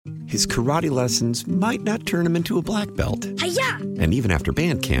his karate lessons might not turn him into a black belt. Hi-ya! And even after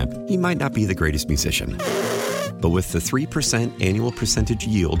band camp, he might not be the greatest musician. But with the 3% annual percentage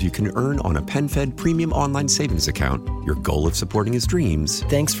yield you can earn on a PenFed premium online savings account, your goal of supporting his dreams...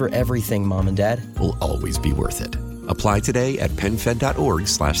 Thanks for everything, Mom and Dad. ...will always be worth it. Apply today at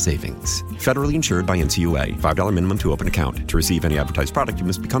PenFed.org/savings. Federally insured by NCUA. $5 minimum to open account. To receive any advertised product, you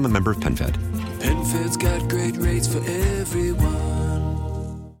must become a member of PenFed. PenFed's got great rates for everyone.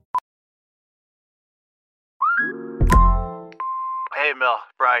 Hey, Mel.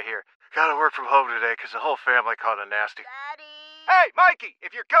 Bri here. Gotta work from home today because the whole family caught a nasty... Daddy! Hey, Mikey!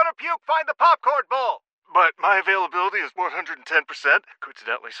 If you're gonna puke, find the popcorn bowl! But my availability is 110%.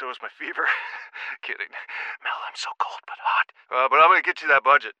 Coincidentally, so is my fever. Kidding. Mel, I'm so cold but hot. But I'm gonna get you that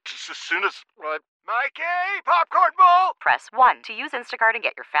budget just as soon as... Mikey! Popcorn bowl! Press 1 to use Instacart and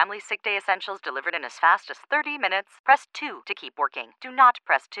get your family sick day essentials delivered in as fast as 30 minutes. Press 2 to keep working. Do not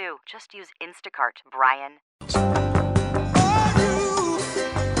press 2. Just use Instacart, Brian.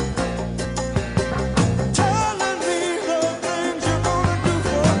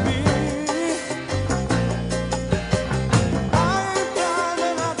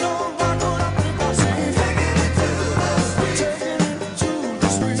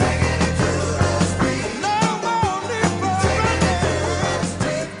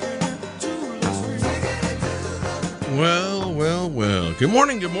 Well. Good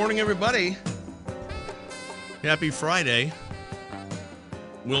morning, everybody. Happy Friday.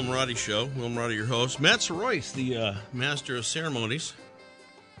 Will Marotti Show. Will Marotti, your host. Matt Royce, the master of ceremonies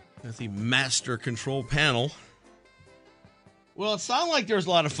at the master control panel. Well, it sounded like there's a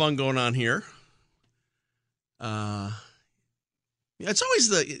lot of fun going on here. It's always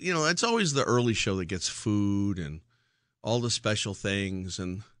the early show that gets food and all the special things,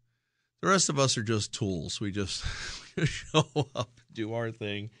 and the rest of us are just tools. We just show up, do our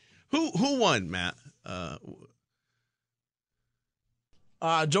thing. Who won, Matt?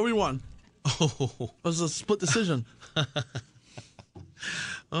 Joey won. Oh, it was a split decision.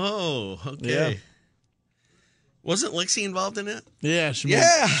 Oh, okay. Yeah. Wasn't Lexi involved in it? Yeah, she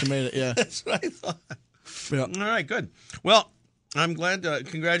made it. Yeah, that's what I thought. Yeah. All right, good. Well, I'm glad.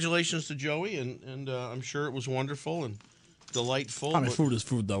 Congratulations to Joey, and I'm sure it was wonderful and delightful. I mean, food is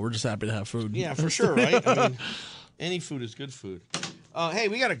food, though. We're just happy to have food. Yeah, for sure, right? I mean, any food is good food. Hey,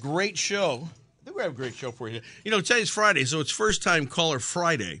 we got a great show. I think we have a great show for you. Today's Friday, so it's First Time Caller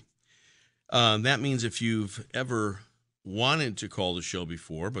Friday. That means if you've ever wanted to call the show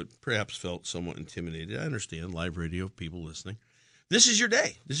before, but perhaps felt somewhat intimidated, I understand, live radio, people listening. This is your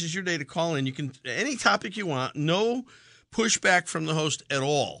day. This is your day to call in. You can, any topic you want, no pushback from the host at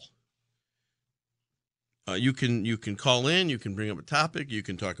all. You can call in, you can bring up a topic, you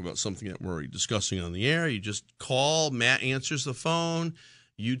can talk about something that we're already discussing on the air. You just call, Matt answers the phone,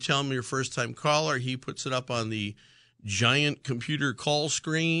 you tell him your first time caller, he puts it up on the giant computer call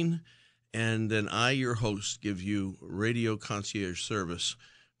screen, and then I, your host, give you radio concierge service,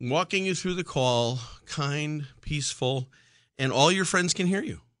 walking you through the call, kind, peaceful, and all your friends can hear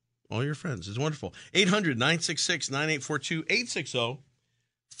you. All your friends. It's wonderful. 800-966-9842,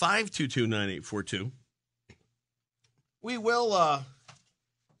 860-522-9842. We will. So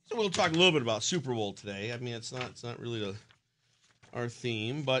we'll talk a little bit about Super Bowl today. I mean, it's not really our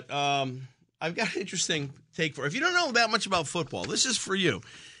theme, but I've got an interesting take for. If you don't know that much about football, this is for you.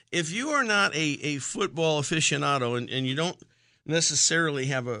 If you are not a football aficionado and you don't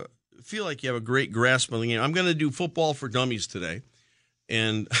necessarily feel like you have a great grasp on the game, I'm going to do football for dummies today,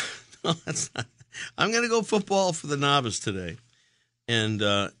 and no, that's not. I'm going to go football for the novice today, and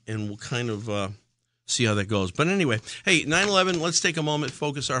we'll kind of. See how that goes. But anyway, hey, 9/11, let's take a moment,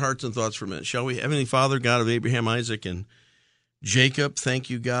 focus our hearts and thoughts for a minute, shall we? Heavenly Father, God of Abraham, Isaac, and Jacob, thank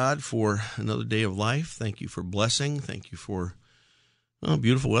you, God, for another day of life. Thank you for blessing. Thank you for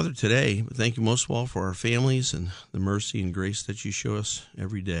beautiful weather today. But thank you most of all for our families and the mercy and grace that you show us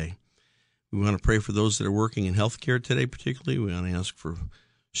every day. We want to pray for those that are working in healthcare today, particularly. We want to ask for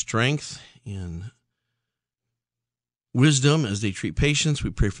strength and wisdom as they treat patients. We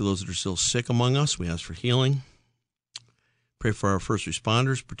pray for those that are still sick among us. We ask for healing. Pray for our first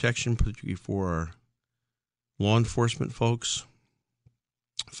responders, protection, particularly for our law enforcement folks,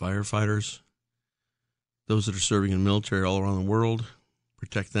 firefighters, those that are serving in the military all around the world.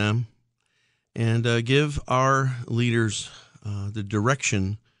 Protect them. And give our leaders the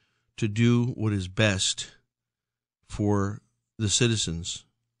direction to do what is best for the citizens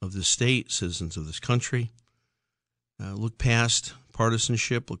of this state, citizens of this country. Look past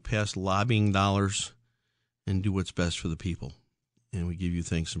partisanship, look past lobbying dollars, and do what's best for the people. And we give you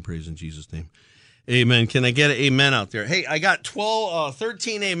thanks and praise in Jesus' name. Amen. Can I get an amen out there? Hey, I got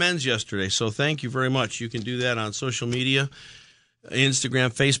 13 amens yesterday, so thank you very much. You can do that on social media,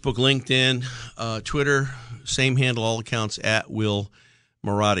 Instagram, Facebook, LinkedIn, Twitter, same handle, all accounts, at Will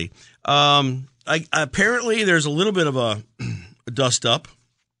Marotti. Apparently, there's a little bit of a dust up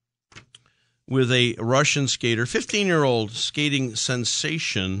with a Russian skater, 15-year-old skating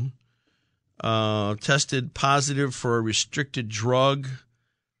sensation, tested positive for a restricted drug.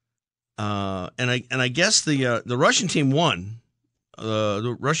 And I guess the Russian team won.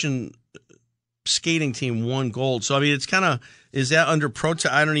 The Russian skating team won gold. So I mean, it's kind of, is that under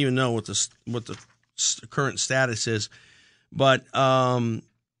protest? I don't even know what the current status is, but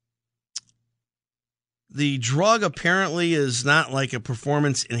the drug apparently is not like a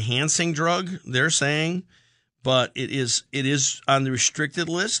performance enhancing drug, they're saying, but it is on the restricted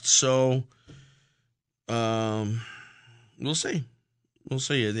list. So we'll see. We'll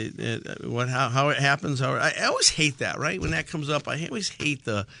see how it happens. I always hate that, right? When that comes up, I always hate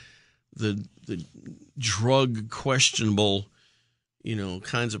the drug questionable,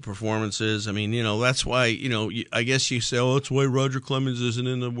 kinds of performances. I mean, that's why, I guess you say, oh, that's why Roger Clemens isn't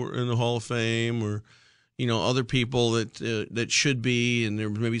in the Hall of Fame, or other people that should be, and there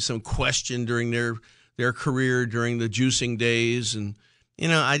may be some question during their career during the juicing days, and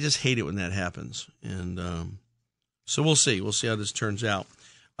I just hate it when that happens, and so we'll see. We'll see how this turns out.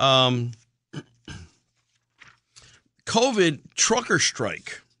 COVID trucker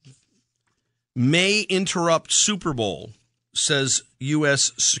strike may interrupt Super Bowl, says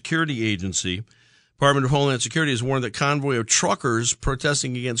U.S. security agency. Department of Homeland Security has warned that convoy of truckers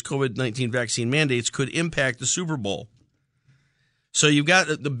protesting against COVID-19 vaccine mandates could impact the Super Bowl. So you've got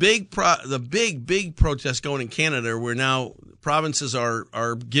the big protest going in Canada, where now provinces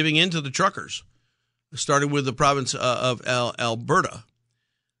are giving in to the truckers. Started with the province of Alberta.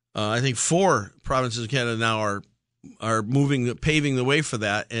 I think 4 provinces in Canada now are paving the way for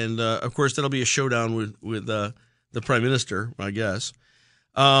that, and of course that'll be a showdown with the Prime Minister, I guess.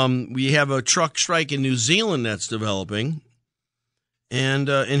 We have a truck strike in New Zealand that's developing, and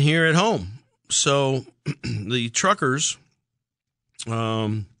here at home. So the truckers,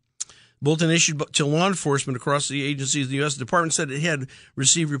 bulletin issued to law enforcement across the agencies of the U.S. Department said it had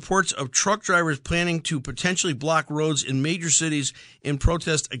received reports of truck drivers planning to potentially block roads in major cities in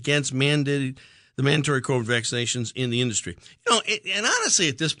protest against the mandatory COVID vaccinations in the industry. And honestly,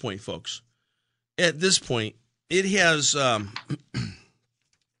 at this point, folks, it has, I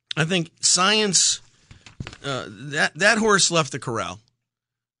think science, that horse left the corral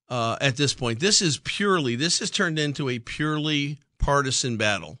at this point. This has turned into a purely partisan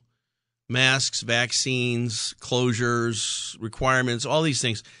battle. Masks, vaccines, closures, requirements, all these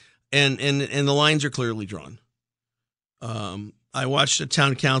things. And the lines are clearly drawn. I watched a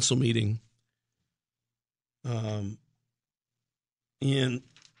town council meeting in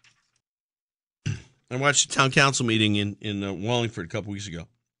Wallingford a couple weeks ago.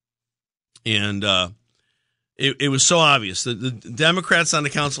 And it was so obvious that the Democrats on the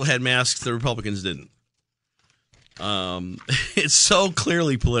council had masks, the Republicans didn't. It's so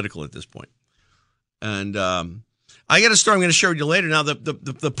clearly political at this point. And I got a story I'm going to share with you later. Now,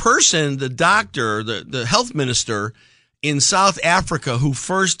 the person, the doctor, the health minister in South Africa who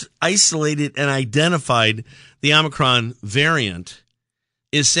first isolated and identified the Omicron variant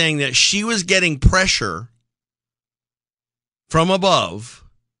is saying that she was getting pressure from above,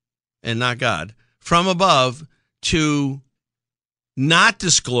 and not God, from above, to not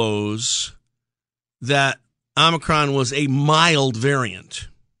disclose that Omicron was a mild variant.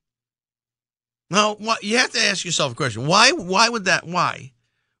 Now, you have to ask yourself a question. Why would that?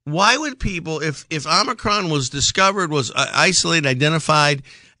 Why would people, if Omicron was discovered, was isolated, identified,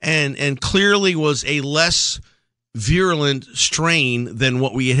 and clearly was a less virulent strain than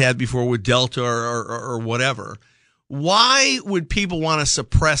what we had before with Delta or whatever, why would people want to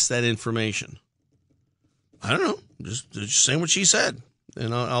suppress that information? I don't know. Just saying what she said.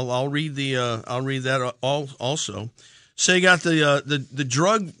 And I'll read that also. So you got the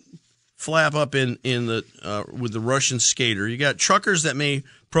drug flap up in the with the Russian skater. You got truckers that may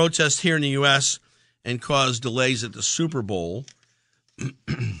protest here in the U.S. and cause delays at the Super Bowl.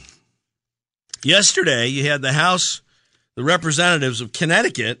 Yesterday, you had the representatives of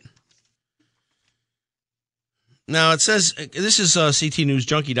Connecticut. Now, it says, this is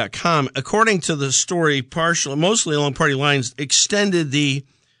ctnewsjunkie.com, according to the story, mostly along party lines, extended the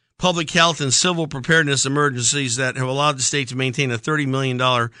public health and civil preparedness emergencies that have allowed the state to maintain a $30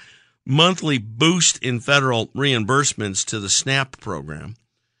 million monthly boost in federal reimbursements to the SNAP program.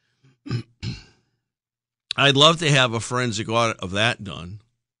 I'd love to have a forensic audit of that done.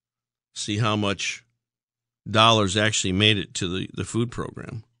 see how much dollars actually made it to the food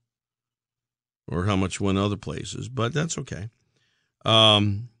program or how much went other places, but that's okay.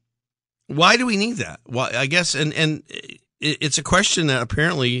 Why do we need that? Why, I guess, and it's a question that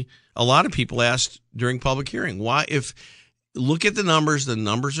apparently a lot of people asked during public hearing. Why, if look at the numbers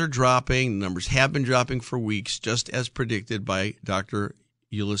are dropping, the numbers have been dropping for weeks, just as predicted by Dr.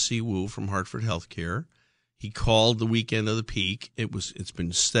 Ulysses Wu from Hartford Healthcare. He called the weekend of the peak. It's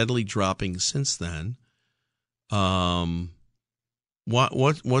been steadily dropping since then. Why?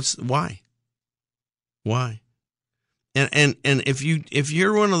 And if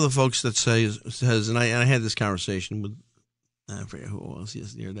you're one of the folks that says, and I had this conversation with, I forget who it was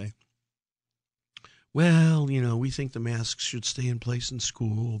the other day. Well, we think the masks should stay in place in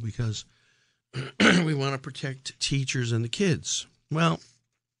school because we want to protect teachers and the kids. Well,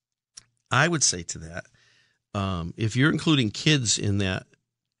 I would say to that, if you're including kids in that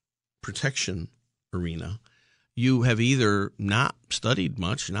protection arena, you have either not studied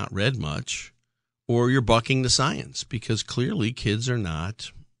much, not read much, or you're bucking the science, because clearly kids are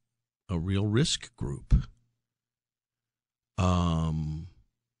not a real risk group. And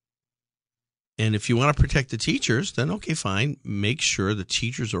if you want to protect the teachers, then okay, fine. Make sure the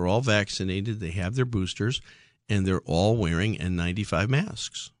teachers are all vaccinated, they have their boosters, and they're all wearing N95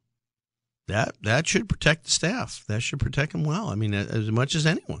 masks. That should protect the staff. That should protect them well. I mean, as much as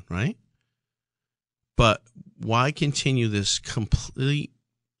anyone, right? But why continue this completely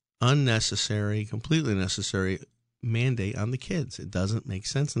unnecessary mandate on the kids? It doesn't make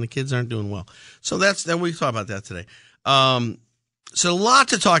sense, and the kids aren't doing well. So we talk about that today. So a lot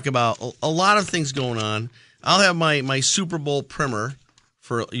to talk about, a lot of things going on. I'll have my Super Bowl primer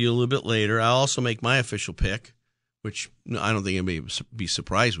for you a little bit later. I'll also make my official pick, which I don't think anybody would be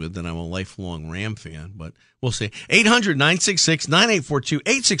surprised with, that I'm a lifelong Ram fan, but we'll see. 800-966-9842,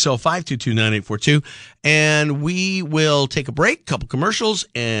 860-522-9842, and we will take a break, couple commercials,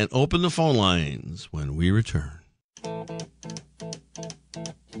 and open the phone lines when we return.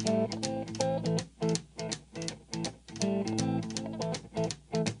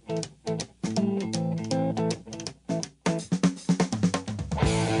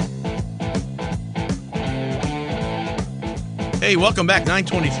 Hey, welcome back.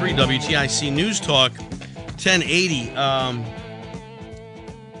 923 WTIC News Talk 1080.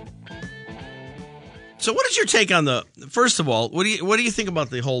 So what is your take on first of all, what do you think about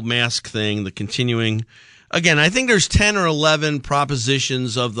the whole mask thing, the continuing? Again, I think there's 10 or 11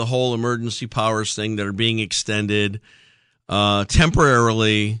 propositions of the whole emergency powers thing that are being extended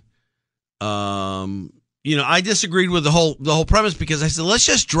temporarily. I disagreed with the whole premise, because I said, let's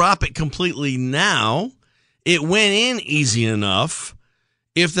just drop it completely now. It went in easy enough.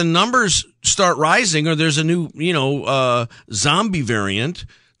 If the numbers start rising, or there's a new, zombie variant,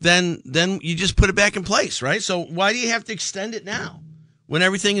 then you just put it back in place, right? So why do you have to extend it now when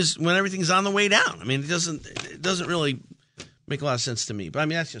everything's on the way down? I mean, it doesn't really make a lot of sense to me. But I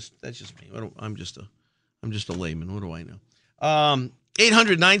mean, that's just me. I'm just a layman. What do I know?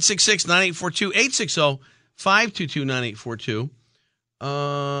 800-966-9842, 860-522-9842.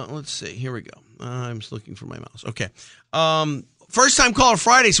 Let's see. Here we go. I'm just looking for my mouse. Okay. First time caller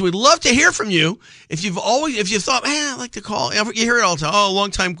Friday. So we'd love to hear from you. If you thought, I'd like to call, you hear it all the time. Oh, long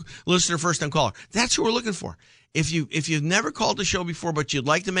time listener, first time caller. That's who we're looking for. If you've never called the show before, but you'd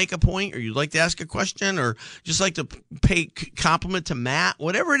like to make a point, or you'd like to ask a question, or just like to pay compliment to Matt,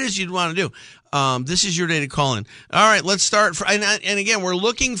 whatever it is you'd want to do, this is your day to call in. All right, let's start. And again, we're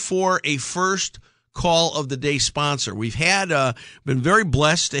looking for a first call of the day sponsor. We've been very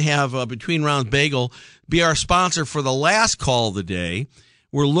blessed to have Between Rounds Bagel be our sponsor for the last call of the day.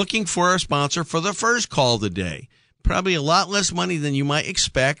 We're looking for a sponsor for the first call of the day. Probably a lot less money than you might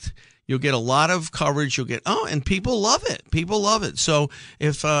expect. You'll get a lot of coverage. And people love it. People love it. So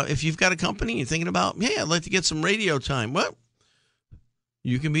if you've got a company you're thinking about, hey, I'd like to get some radio time, well,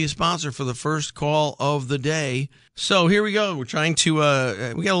 you can be a sponsor for the first call of the day. So here we go. We're trying to,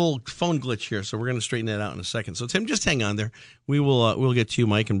 we got a little phone glitch here, so we're going to straighten that out in a second. So Tim, just hang on there. We'll get to you.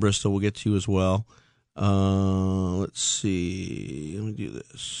 Mike and Bristol will get to you as well. Let's see. Let me do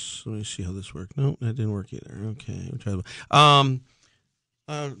this. Let me see how this worked. No, that didn't work either. Okay. We'll try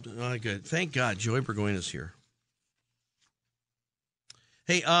good. Thank God Joy Burgoyne is here.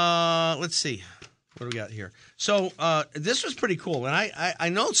 Hey, let's see. What do we got here? So this was pretty cool, and I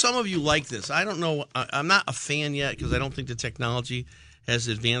know some of you like this. I don't know. I'm not a fan yet because I don't think the technology has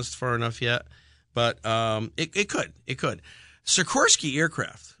advanced far enough yet, but it could. Sikorsky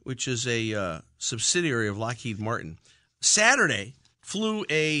Aircraft, which is a subsidiary of Lockheed Martin, Saturday flew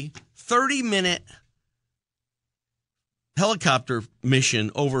a 30-minute helicopter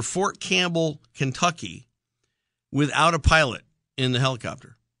mission over Fort Campbell, Kentucky, without a pilot in the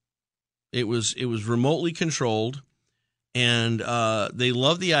helicopter. It was remotely controlled, and they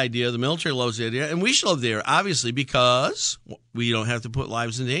love the idea. The military loves the idea, and we should love the idea, obviously, because we don't have to put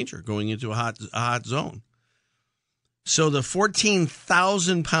lives in danger going into a hot zone. So the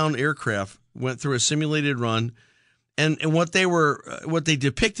 14,000-pound aircraft went through a simulated run, and what they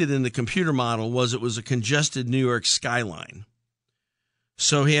depicted in the computer model was it was a congested New York skyline.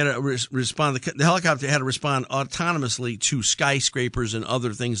 So he had to respond. The helicopter had to respond autonomously to skyscrapers and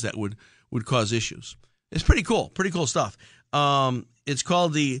other things that would cause issues. It's pretty cool stuff. It's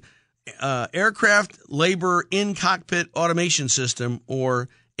called the Aircraft Labor In-Cockpit Automation System, or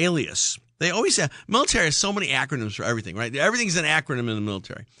ALIAS. They always have, military has so many acronyms for everything, right? Everything's an acronym in the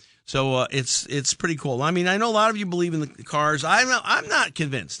military. So it's pretty cool. I mean, I know a lot of you believe in the cars. I'm not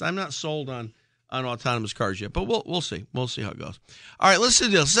convinced. I'm not sold on autonomous cars yet, but we'll see. We'll see how it goes. All right, let's do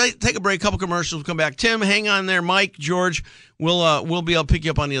this. Let's take a break, a couple commercials, we'll come back. Tim, hang on there. Mike, George, we'll be able to pick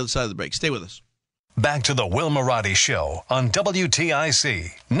you up on the other side of the break. Stay with us. Back to the Will Marotti Show on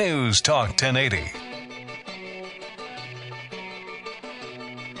WTIC News Talk 1080.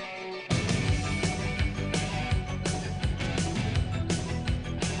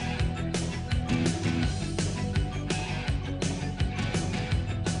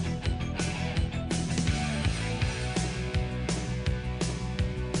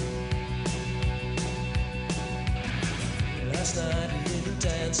 Last night a little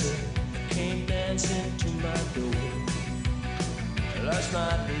dancer came dancing to my door. Last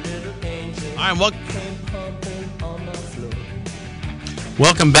night a little angel came pumping on my floor.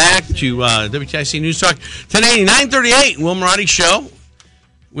 Welcome back to WTIC News Talk 1080, 938, Will Marotti Show,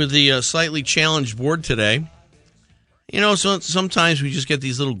 with the slightly challenged board today. You know, so sometimes we just get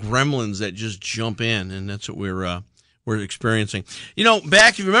these little gremlins that just jump in, and that's what we're experiencing. You know,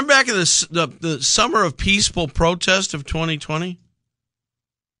 if you remember back in the summer of peaceful protest of 2020,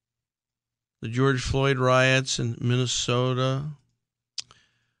 the George Floyd riots in Minnesota.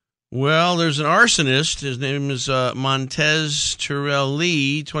 Well, there's an arsonist. His name is Montez Terrell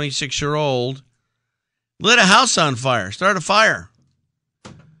Lee, 26-year-old, lit a house on fire, started a fire.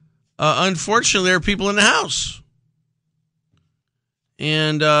 Unfortunately, there are people in the house.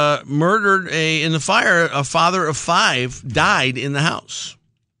 And murdered in the fire, a father of 5 died in the house.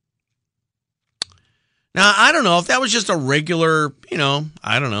 Now, I don't know if that was just a regular,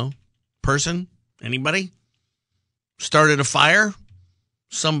 person, anybody, started a fire,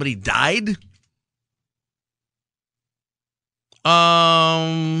 somebody died.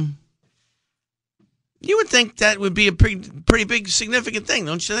 You would think that would be a pretty big, significant thing,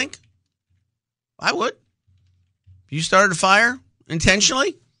 don't you think? I would. If you started a fire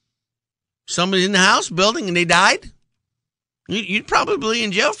intentionally, somebody in the house building, and they died, you'd probably be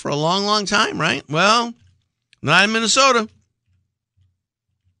in jail for a long, long time, right? Well, not in Minnesota.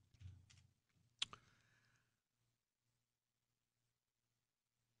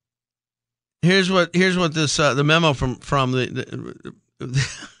 Here's what this the memo from the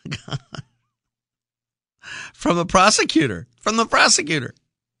from the prosecutor.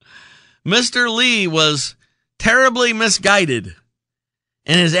 Mr. Lee was terribly misguided,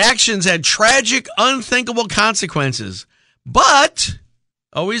 and his actions had tragic, unthinkable consequences. But,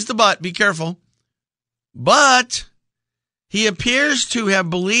 always the but, be careful. But he appears to have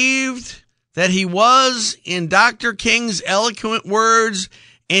believed that he was, in Dr. King's eloquent words,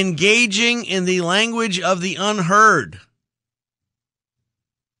 engaging in the language of the unheard.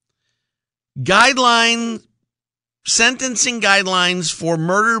 Sentencing guidelines for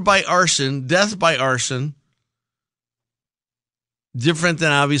murder by arson, death by arson, different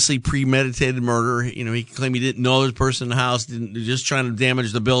than obviously premeditated murder. You know, he claimed he didn't know this person in the house, just trying to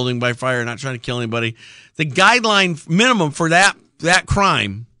damage the building by fire, not trying to kill anybody. The guideline minimum for that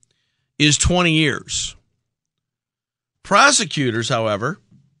crime is 20 years. Prosecutors, however,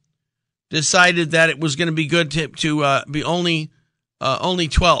 decided that it was going to be good to be only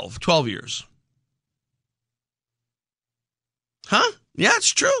 12 years. Huh? Yeah, it's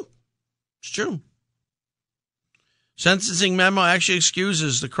true. It's true. Sentencing memo actually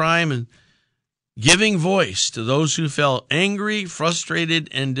excuses the crime and giving voice to those who felt angry, frustrated,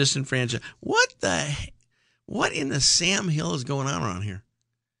 and disenfranchised. What in the Sam Hill is going on around here?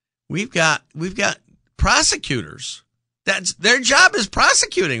 We've got prosecutors. That's their job, is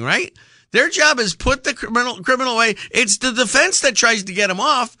prosecuting, right? Their job is put the criminal away. It's the defense that tries to get him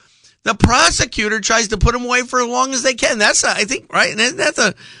off. The prosecutor tries to put him away for as long as they can. That's, I think, right? And isn't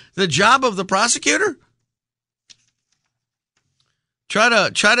that the job of the prosecutor? Try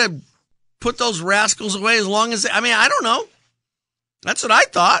to put those rascals away as long as I don't know. That's what I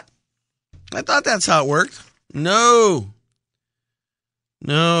thought. I thought that's how it worked. No.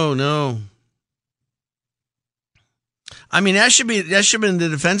 I mean, that should have been the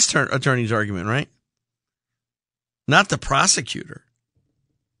defense attorney's argument, right? Not the prosecutor.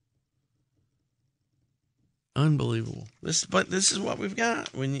 Unbelievable. This is what we've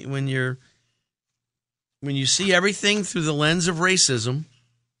got when you see everything through the lens of racism.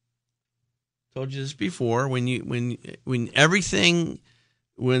 Told you this before. When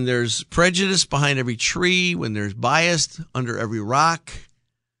there's prejudice behind every tree, when there's bias under every rock,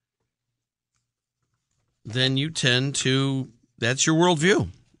 then you tend to, that's your worldview.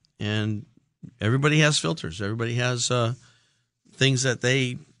 And everybody has filters. Everybody has things that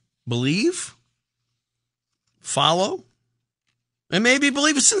they believe, follow, and maybe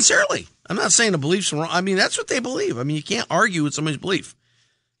believe it sincerely. I'm not saying the belief's wrong. I mean, that's what they believe. I mean, you can't argue with somebody's belief.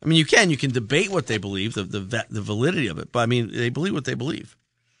 I mean, you can debate what they believe, the validity of it, but I mean, they believe what they believe.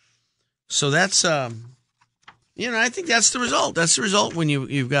 So that's, I think that's the result. That's the result when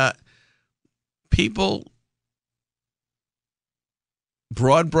you've got people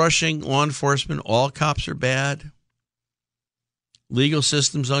broad brushing law enforcement. All cops are bad. Legal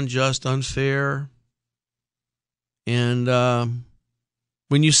system's unjust, unfair. And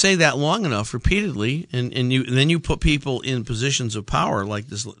when you say that long enough, repeatedly, and then you put people in positions of power like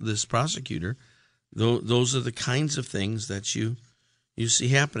this prosecutor, those are the kinds of things that you see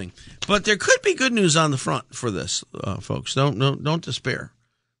happening. But there could be good news on the front for this, folks. Don't despair.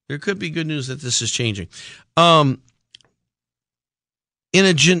 There could be good news that this is changing. In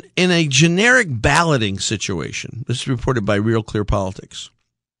a generic balloting situation, this is reported by Real Clear Politics.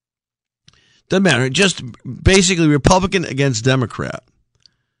 Doesn't matter. Just basically Republican against Democrat.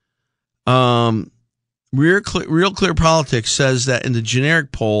 Real Clear Politics says that in the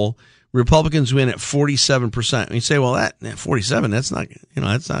generic poll, Republicans win at 47%. And you say, well, that 47, that's not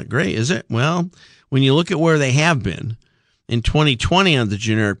great, is it? Well, when you look at where they have been, in 2020 on the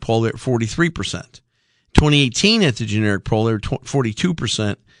generic poll, they're at 43%. 2018 at the generic poll, they were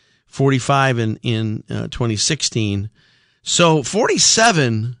 42%, 45% in 2016. So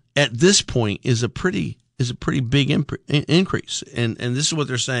 47 at this point is a pretty big increase. And this is what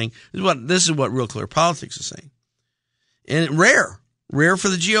they're saying. This is what Real Clear Politics is saying. And rare for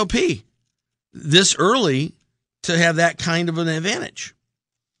the GOP this early to have that kind of an advantage.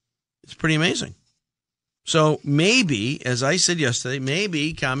 It's pretty amazing. So maybe, as I said yesterday,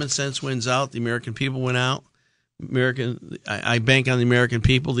 maybe common sense wins out. The American people win out. I bank on the American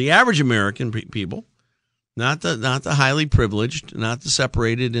people, the average American people, not the highly privileged, not the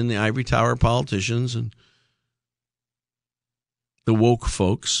separated in the ivory tower politicians and the woke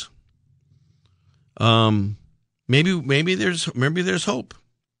folks. Maybe there's hope.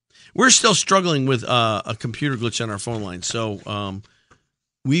 We're still struggling with a computer glitch on our phone line, so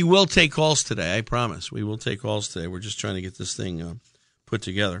we will take calls today. I promise. We will take calls today. We're just trying to get this thing put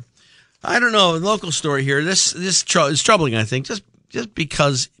together. I don't know. Local story here. This is troubling, I think, just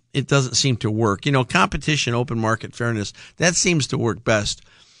because it doesn't seem to work. Competition, open market, fairness, that seems to work best.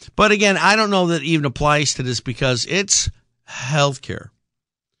 But again, I don't know that it even applies to this because it's healthcare.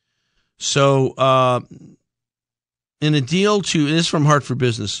 So in a deal this is from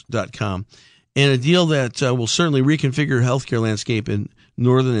HartfordBusiness.com, in a deal that will certainly reconfigure healthcare landscape in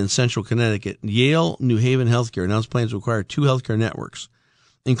northern and central Connecticut, Yale New Haven Healthcare announced plans to acquire 2 healthcare networks,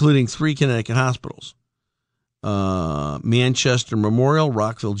 including 3 Connecticut hospitals, Manchester Memorial,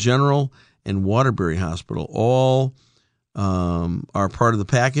 Rockville General, and Waterbury Hospital. All are part of the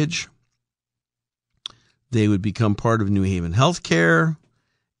package. They would become part of New Haven Healthcare,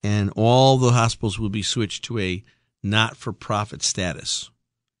 and all the hospitals will be switched to a not-for-profit status.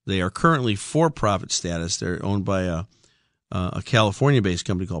 They are currently for-profit status. They're owned by a California-based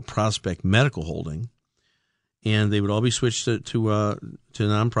company called Prospect Medical Holding, and they would all be switched to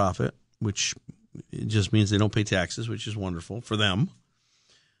nonprofit, which just means they don't pay taxes, which is wonderful for them.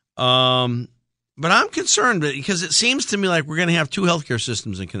 But I'm concerned because it seems to me like we're going to have 2 healthcare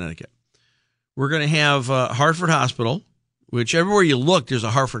systems in Connecticut. We're going to have Hartford Hospital, which everywhere you look, there's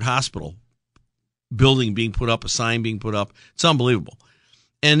a Hartford Hospital building being put up, a sign being put up. It's unbelievable.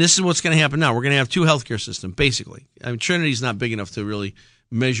 And this is what's going to happen now. We're going to have 2 healthcare systems, basically. I mean, Trinity's not big enough to really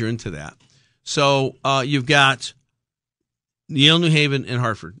measure into that. So you've got Yale, New Haven, and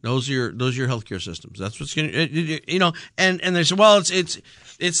Hartford. Those are your healthcare systems. That's what's going to, and they say, well,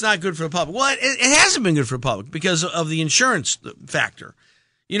 it's not good for the public. Well, it hasn't been good for the public because of the insurance factor.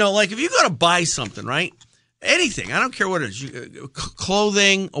 Like if you go to buy something, right? Anything, I don't care what it is,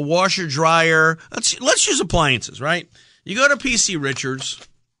 clothing, a washer, dryer. Let's use appliances, right? You go to PC Richards,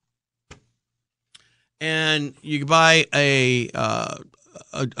 and you buy a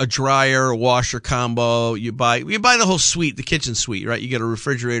dryer, a washer combo. You buy the whole suite, the kitchen suite, right? You get a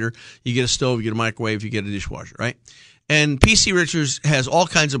refrigerator, you get a stove, you get a microwave, you get a dishwasher, right? And PC Richards has all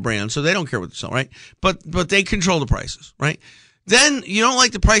kinds of brands, so they don't care what they sell, right? But they control the prices, right? Then you don't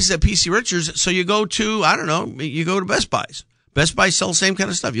like the prices at PC Richards, so you go to, I don't know, you go to Best Buy's. Best Buy sells the same kind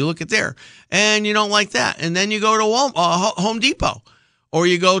of stuff. You look at there, and you don't like that. And then you go to Home Depot, or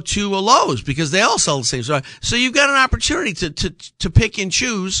you go to a Lowe's because they all sell the same stuff. So you've got an opportunity to pick and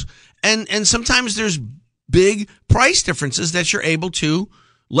choose, and sometimes there's big price differences that you're able to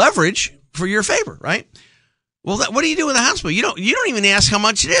leverage for your favor, right? Well, what do you do with a hospital? You don't even ask how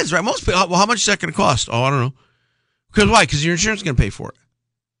much it is, right? Most people, well, how much is that going to cost? Oh, I don't know. Because why? Because your insurance is going to pay for it.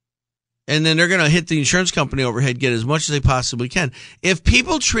 And then they're going to hit the insurance company overhead, get as much as they possibly can. If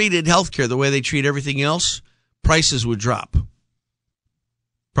people treated healthcare the way they treat everything else, prices would drop.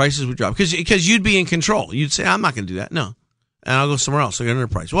 Prices would drop because you'd be in control. You'd say, I'm not going to do that. No. And I'll go somewhere else. I'll get another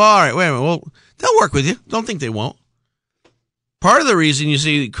price. Well, all right, wait a minute. Well, they'll work with you. Don't think they won't. Part of the reason you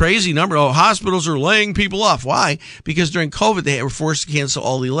see crazy number, hospitals are laying people off. Why? Because during COVID, they were forced to cancel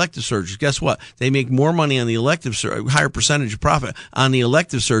all the elective surgeries. Guess what? They make more money on the elective, higher percentage of profit on the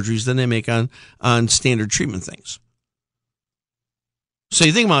elective surgeries than they make on standard treatment things. So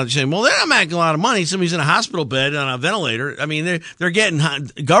you think about it, saying, well, they're not making a lot of money. Somebody's in a hospital bed on a ventilator. I mean, they're getting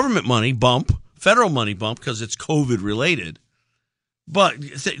government money bump, federal money bump because it's COVID related. But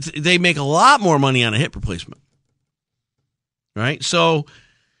they make a lot more money on a hip replacement. Right, so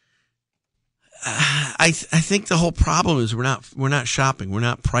I think the whole problem is we're not shopping, we're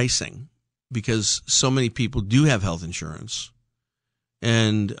not pricing, because so many people do have health insurance,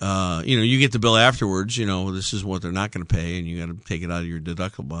 and you get the bill afterwards. This is what they're not going to pay, and you got to take it out of your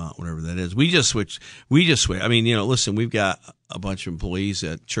deductible, whatever that is. We just switched. I mean, listen, we've got a bunch of employees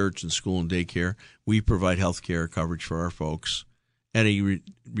at church and school and daycare. We provide health care coverage for our folks at a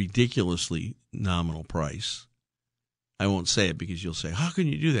ridiculously nominal price. I won't say it because you'll say, how can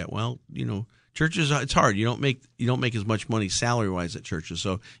you do that? Well, churches, it's hard. You don't make as much money salary wise at churches,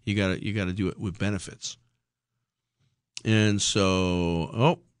 so you gotta do it with benefits. And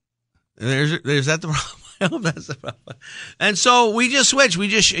so, there's that the problem. I hope that's the problem. And so we just switch.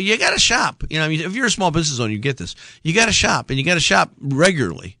 You gotta shop. If you're a small business owner, you get this. You gotta shop, and you gotta shop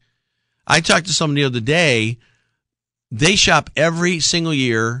regularly. I talked to somebody the other day. They shop every single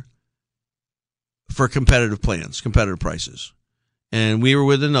year for competitive plans, competitive prices. And we were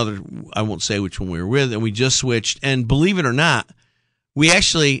with another, I won't say which one we were with, and we just switched. And believe it or not, we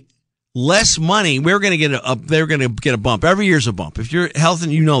actually, less money, they're going to get a bump. Every year's a bump. If you're health,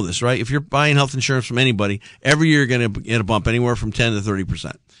 and you know this, right? If you're buying health insurance from anybody, every year you're going to get a bump, anywhere from 10 to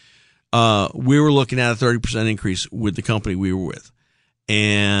 30%. We were looking at a 30% increase with the company we were with.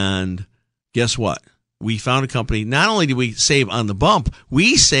 And guess what? We found a company, not only did we save on the bump,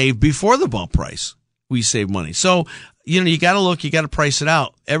 we saved before the bump price. We save money. So, you got to look, you got to price it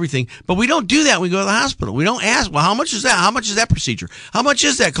out, everything. But we don't do that when we go to the hospital. We don't ask, well, how much is that? How much is that procedure? How much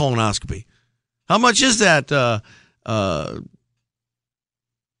is that colonoscopy? How much is that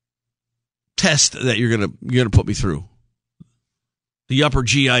test that you're gonna put me through? The upper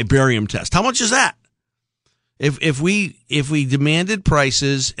GI barium test. How much is that? If we demanded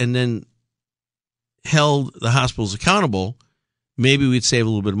prices and then held the hospitals accountable, maybe we'd save a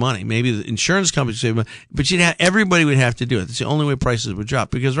little bit of money. Maybe the insurance companies would save money, but everybody would have to do it. That's the only way prices would drop,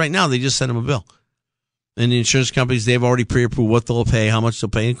 because right now they just send them a bill. And the insurance companies, they've already pre-approved what they'll pay, how much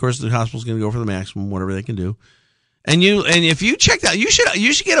they'll pay. And of course, the hospital's going to go for the maximum, whatever they can do. And if you check that, you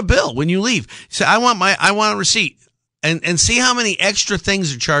should get a bill when you leave. Say, I want a receipt, and see how many extra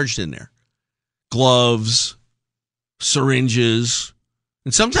things are charged in there. Gloves, syringes,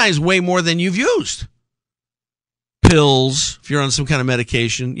 and sometimes way more than you've used. Pills, if you're on some kind of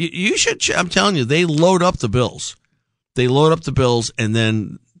medication, you should. I'm telling you, they load up the bills. They load up the bills, and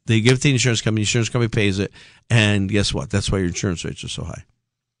then they give it to the insurance company. The insurance company pays it, and guess what? That's why your insurance rates are so high.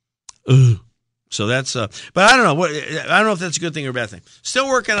 Ugh. So that's. But I don't know. I don't know if that's a good thing or a bad thing. Still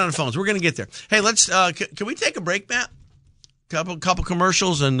working on the phones. We're going to get there. Hey, let's. Can we take a break, Matt? Couple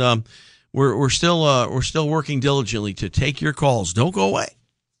commercials, and we're still working diligently to take your calls. Don't go away.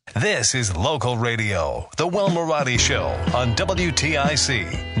 This is local radio, the Will Marotti Show on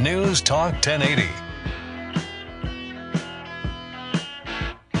WTIC News Talk 1080.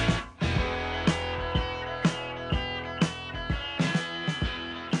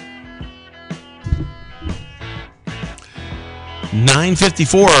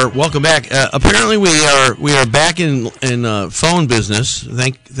 9:54. Welcome back. Apparently, we are back in phone business.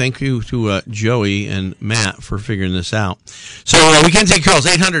 Thank you to Joey and Matt for figuring this out. So we can take calls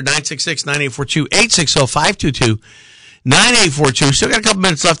 800-966-9842, 860-522-9842. Still got a couple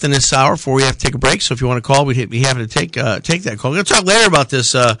minutes left in this hour before we have to take a break. So if you want to call, we'd be happy to take that call. We're going to talk later about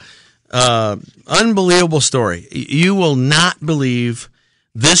this unbelievable story. You will not believe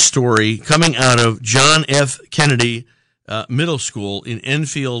this story coming out of John F. Kennedy Middle School in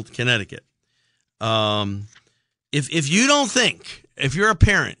Enfield, Connecticut. If you don't think, if you're a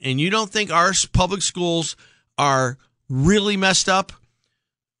parent and you don't think our public schools are really messed up,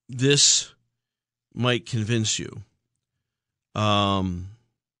 this might convince you. Then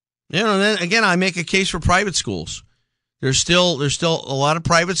again, I make a case for private schools. There's still a lot of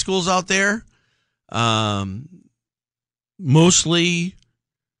private schools out there, mostly,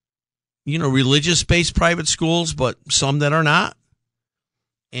 religious-based private schools, but some that are not.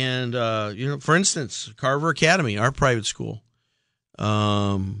 And, for instance, Carver Academy, our private school,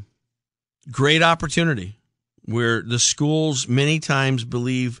 great opportunity where the schools many times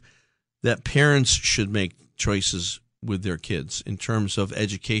believe that parents should make choices with their kids in terms of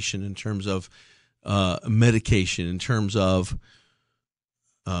education, in terms of medication, in terms of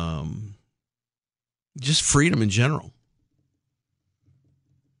just freedom in general.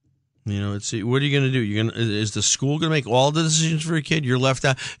 What are you going to do? Is the school going to make all the decisions for your kid? You're left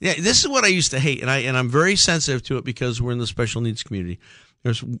out. Yeah, this is what I used to hate, and I'm very sensitive to it because we're in the special needs community.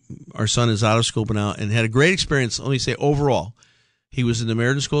 Our son is out of school now and had a great experience. Let me say, overall, he was in the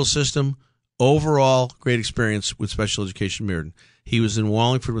Meriden school system. Overall, great experience with special education Meriden. He was in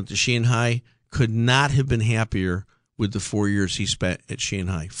Wallingford, went to Sheehan High. Could not have been happier with the 4 years he spent at Sheehan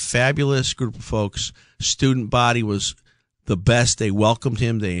High. Fabulous group of folks. Student body was the best. They welcomed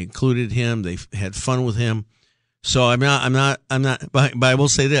him. They included him. They had fun with him. So I'm not, but I will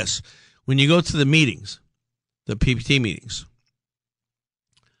say this. When you go to the meetings, the PPT meetings,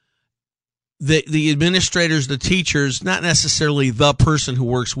 the administrators, the teachers, not necessarily the person who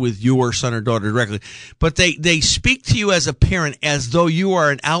works with your son or daughter directly, but they speak to you as a parent as though you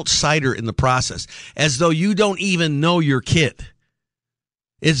are an outsider in the process, as though you don't even know your kid.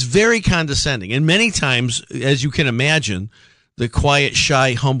 It's very condescending. And many times, as you can imagine, the quiet,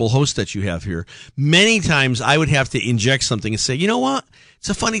 shy, humble host that you have here, many times I would have to inject something and say, you know what? It's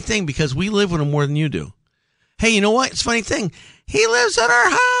a funny thing because we live with him more than you do. Hey, you know what? It's a funny thing. He lives at our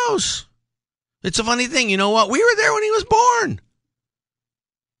house. It's a funny thing. You know what? We were there when he was born.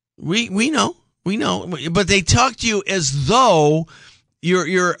 We know. But they talk to you as though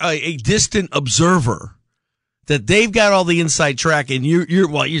you're a distant observer, that they've got all the inside track and you're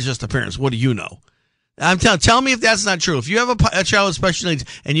just the parents. What do you know? Tell me if that's not true. If you have a child with special needs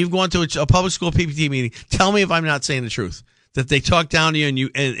and you've gone to a public school PPT meeting, tell me if I'm not saying the truth. That they talk down to you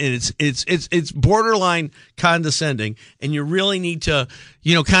and it's borderline condescending, and you really need to,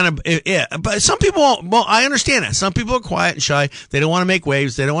 But some people won't. Well, I understand that. Some people are quiet and shy. They don't want to make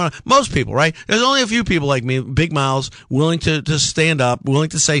waves. They don't want to. Most people, right? There's only a few people like me, big mouths, willing to stand up, willing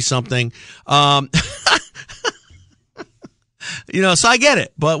to say something. So I get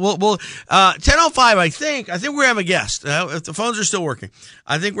it, but we'll 10:05. I think we're having a guest. If the phones are still working,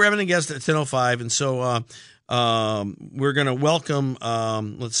 I think we're having a guest at 10:05, and so we're going to welcome.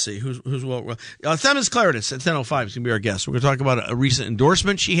 Let's see who's Themis Claridis at 10:05 is going to be our guest. We're going to talk about a recent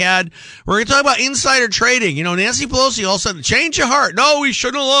endorsement she had. We're going to talk about insider trading. Nancy Pelosi all said, change your heart. No, we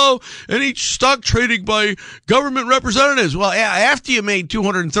shouldn't allow any stock trading by government representatives. Well, after you made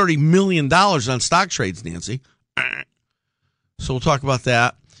 $230 million on stock trades, Nancy. So we'll talk about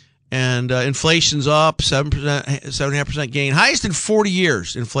that. And inflation's up, 7.5% gain. Highest in 40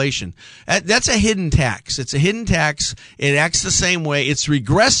 years, inflation. That's a hidden tax. It's a hidden tax. It acts the same way. It's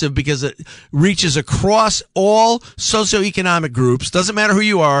regressive because it reaches across all socioeconomic groups. Doesn't matter who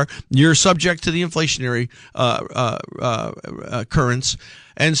you are. You're subject to the inflationary currents.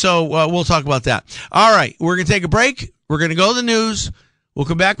 And so we'll talk about that. All right. We're going to take a break. We're going to go to the news. We'll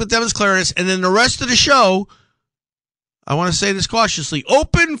come back with Themis Claridis. And then the rest of the show, I want to say this cautiously,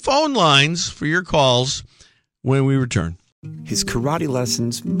 open phone lines for your calls when we return. His karate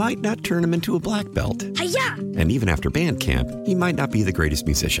lessons might not turn him into a black belt. Hi-ya! And even after band camp, he might not be the greatest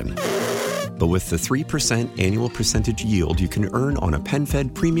musician. But with the 3% annual percentage yield you can earn on a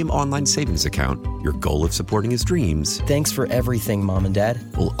PenFed premium online savings account, your goal of supporting his dreams... Thanks for everything, Mom and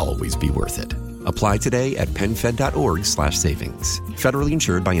Dad. ...will always be worth it. Apply today at PenFed.org/savings. Federally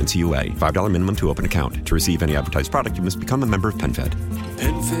insured by NCUA. $5 minimum to open account. To receive any advertised product, you must become a member of PenFed.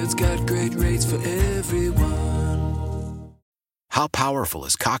 PenFed's got great rates for everyone. How powerful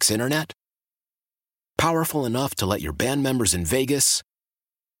is Cox Internet? Powerful enough to let your band members in Vegas,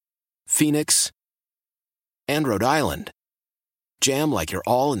 Phoenix, and Rhode Island jam like you're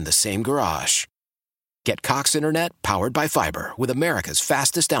all in the same garage. Get Cox Internet powered by fiber with America's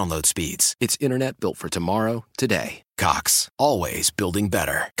fastest download speeds. It's internet built for tomorrow, today. Cox, always building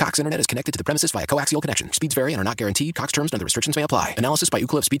better. Cox Internet is connected to the premises via coaxial connection. Speeds vary and are not guaranteed. Cox terms and other restrictions may apply. Analysis by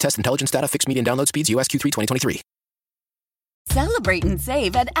Ookla of Speed Test Intelligence Data. Fixed median download speeds. US Q3 2023. Celebrate and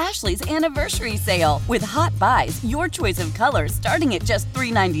save at Ashley's Anniversary Sale. With Hot Buys, your choice of colors starting at just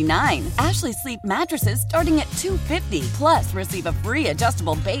 $3.99. Ashley Sleep mattresses starting at $2.50. Plus, receive a free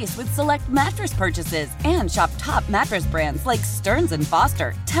adjustable base with select mattress purchases. And shop top mattress brands like Stearns &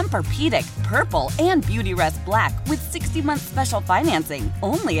 Foster, Tempur-Pedic, Purple, and Beautyrest Black with 60-month special financing.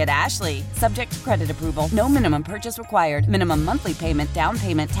 Only at Ashley. Subject to credit approval. No minimum purchase required. Minimum monthly payment, down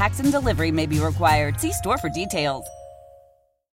payment, tax, and delivery may be required. See store for details.